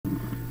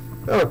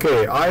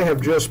Okay, I have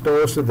just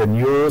posted the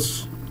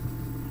news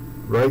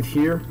right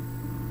here.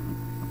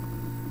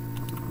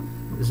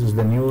 This is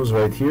the news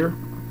right here.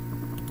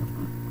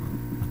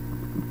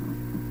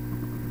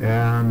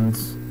 And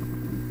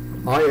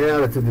I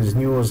added to this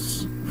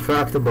news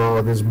fact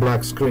about this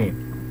black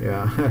screen.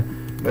 Yeah.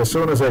 As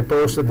soon as I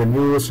posted the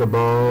news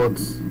about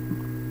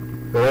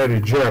that I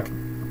reject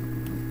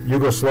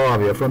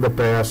Yugoslavia from the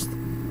past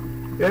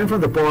and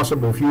from the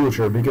possible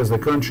future, because the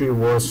country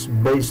was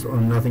based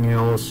on nothing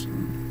else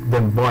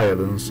than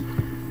violence.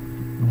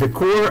 The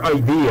core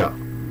idea,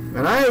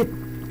 and I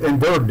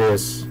endured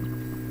this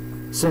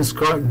since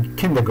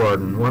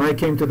kindergarten. When I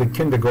came to the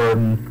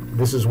kindergarten,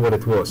 this is what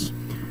it was.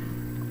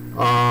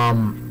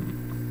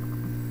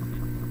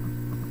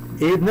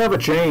 It never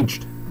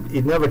changed.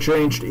 It never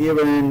changed,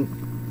 even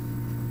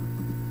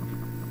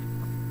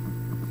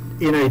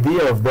in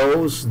idea of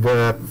those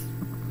that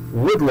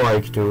would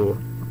like to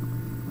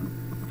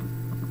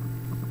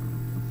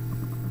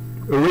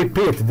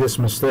repeat this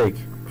mistake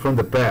from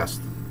the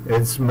past.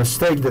 It's a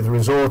mistake that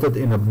resulted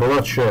in a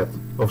bloodshed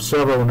of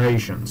several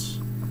nations.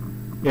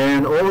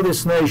 And all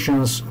these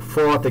nations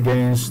fought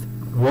against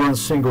one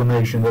single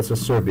nation, that's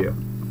Serbia.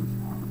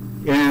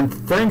 And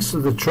thanks to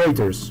the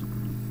traitors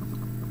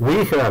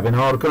we have in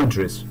our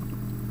countries,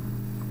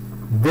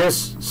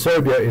 this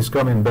Serbia is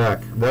coming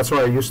back. That's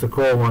why I used to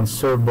call one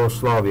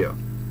Serboslavia.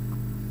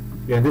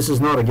 And this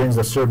is not against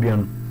the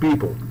Serbian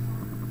people,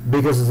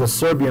 because it's the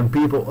Serbian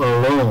people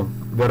alone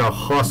that are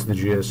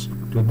hostages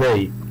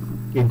today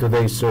in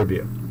today's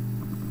Serbia.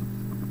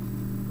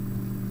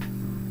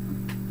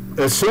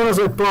 As soon as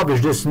I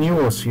publish this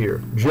news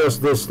here,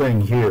 just this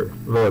thing here,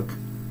 look,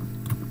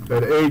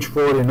 at age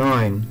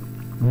 49,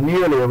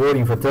 nearly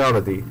avoiding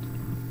fatality.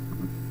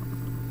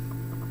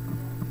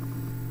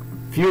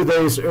 Few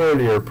days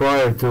earlier,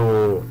 prior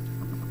to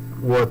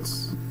what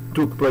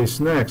took place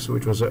next,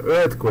 which was an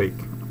earthquake,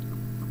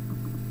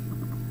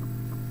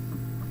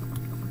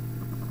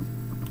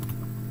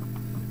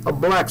 a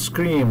black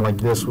screen like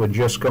this would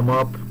just come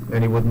up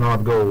and it would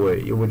not go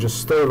away. It would just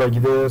stay like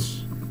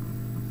this,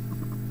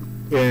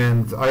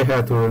 and I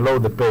had to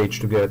reload the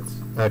page to get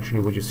actually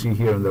what you see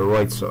here on the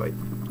right side.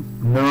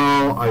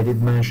 Now, I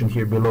did mention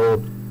here below,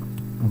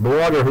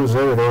 blogger whose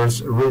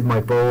editors read my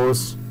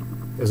posts,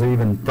 as I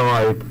even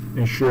type,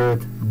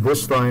 ensured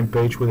this time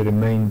page would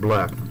remain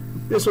black.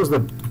 This was the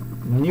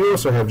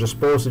news I have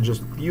just posted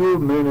just a few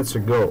minutes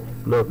ago.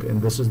 Look,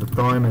 and this is the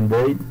time and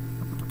date.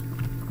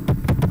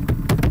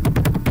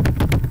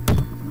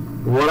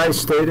 What I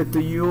stated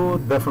to you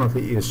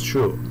definitely is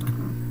true.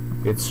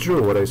 It's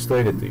true what I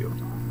stated to you.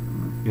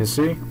 You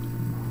see?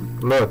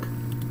 Look.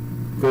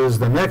 Because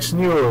the next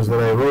news that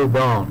I wrote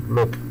down,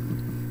 look,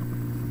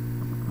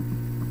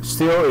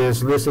 still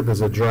is listed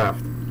as a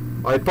draft.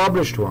 I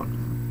published one.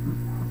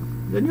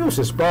 The news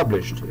is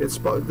published.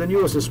 The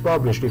news is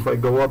published. If I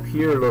go up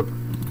here, look,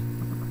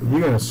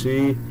 you're gonna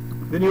see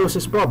the news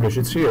is published.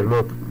 It's here.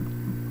 Look.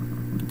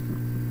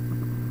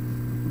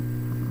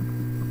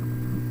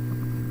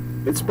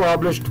 It's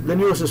published. The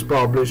news is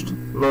published.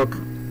 Look.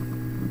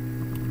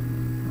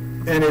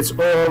 And it's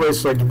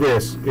always like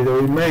this. It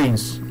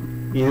remains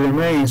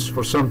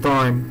for some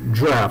time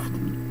draft.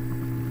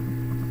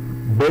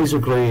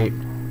 Basically,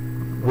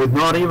 would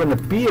not even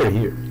appear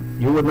here.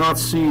 You would not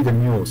see the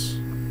news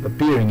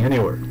appearing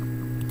anywhere.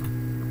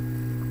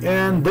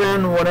 And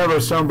then whenever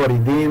somebody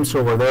deems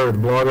over there at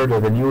Blogger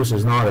that the news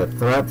is not a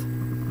threat,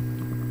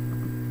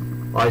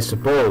 I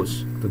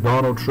suppose, to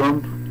Donald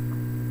Trump,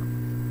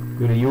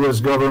 to the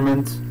US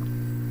government,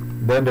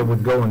 then they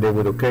would go and they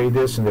would okay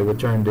this and they would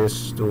turn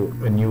this to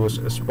a news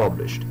as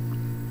published.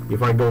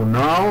 If I go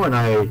now and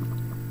I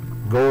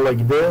go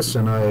like this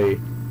and I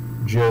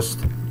just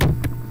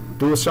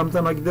do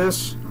something like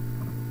this,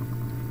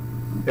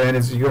 and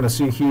it's, you're gonna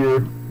see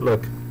here,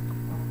 look,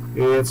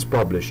 it's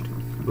published.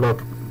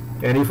 Look,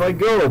 and if I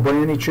go by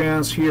any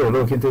chance here,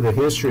 look into the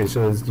history,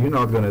 so you're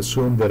not gonna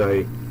assume that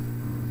I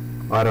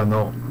don't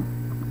know,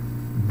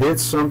 did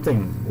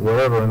something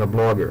wherever in the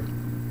Blogger.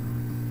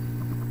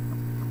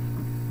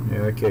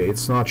 Yeah, okay,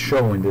 it's not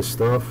showing this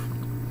stuff,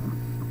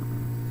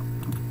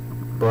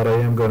 but I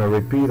am gonna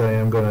repeat, I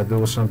am gonna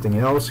do something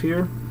else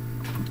here.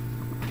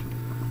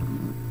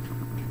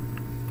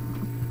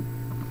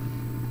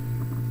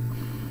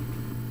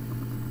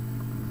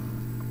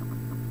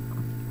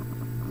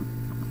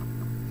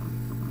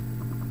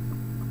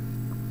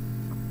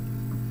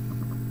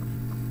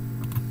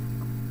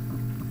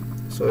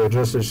 So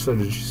just so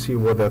that you see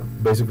what that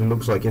basically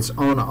looks like. It's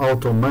on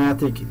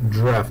automatic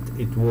draft.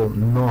 It will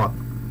not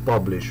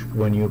publish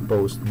when you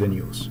post the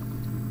news.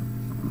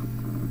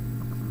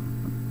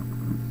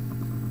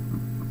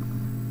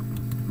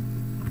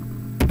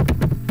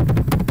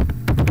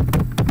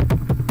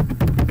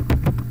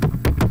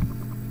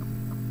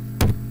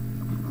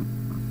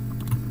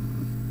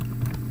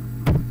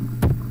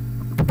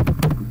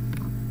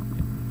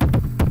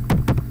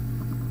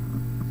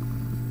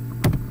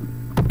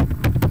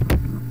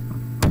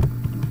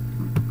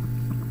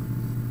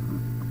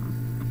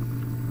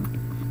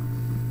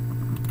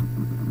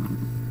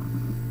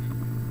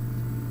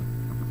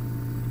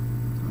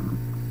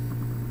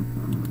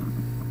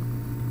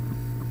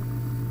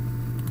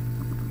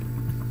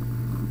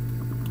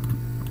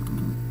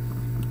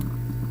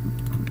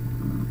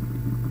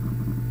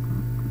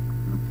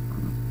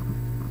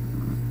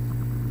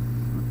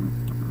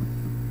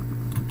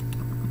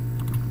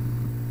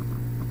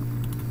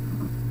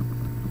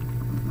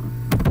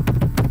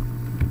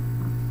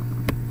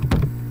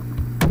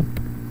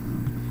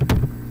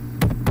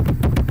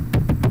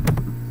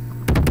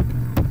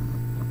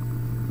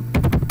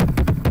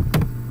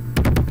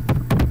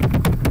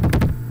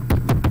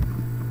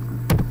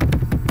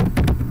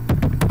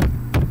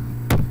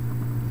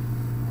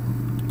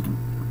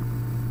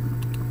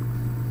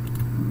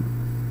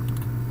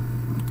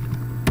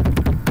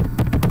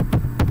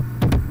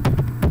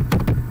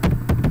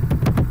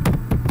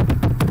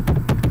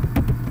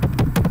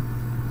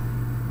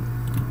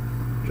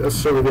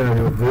 So we're going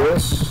to do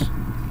this,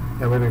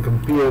 and we're going to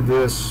compare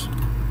this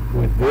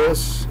with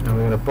this, and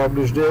we're going to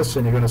publish this,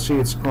 and you're going to see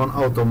it's on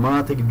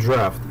automatic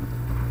draft.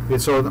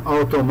 It's on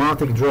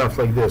automatic draft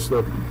like this.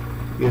 Look,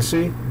 you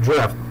see,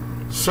 draft.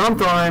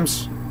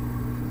 Sometimes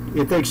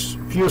it takes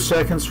few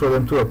seconds for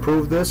them to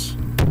approve this.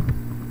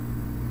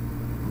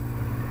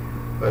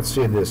 Let's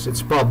see this.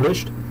 It's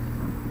published.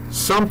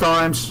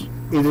 Sometimes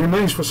it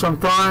remains for some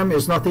time.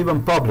 It's not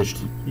even published.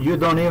 You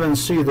don't even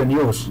see the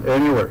news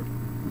anywhere.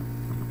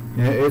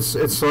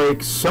 It's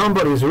like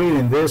somebody's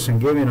reading this and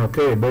giving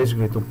okay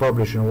basically to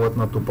publish and what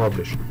not to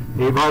publish.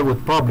 If I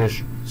would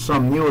publish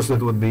some news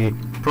that would be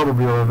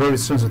probably of a very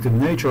sensitive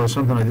nature or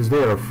something like this,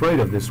 they are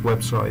afraid of this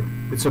website.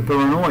 It's a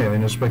paranoia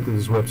in respect to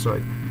this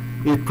website.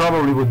 It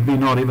probably would be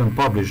not even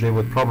published. They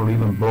would probably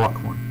even block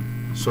one.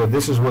 So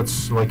this is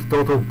what's like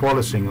total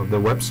policing of the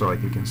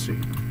website, you can see.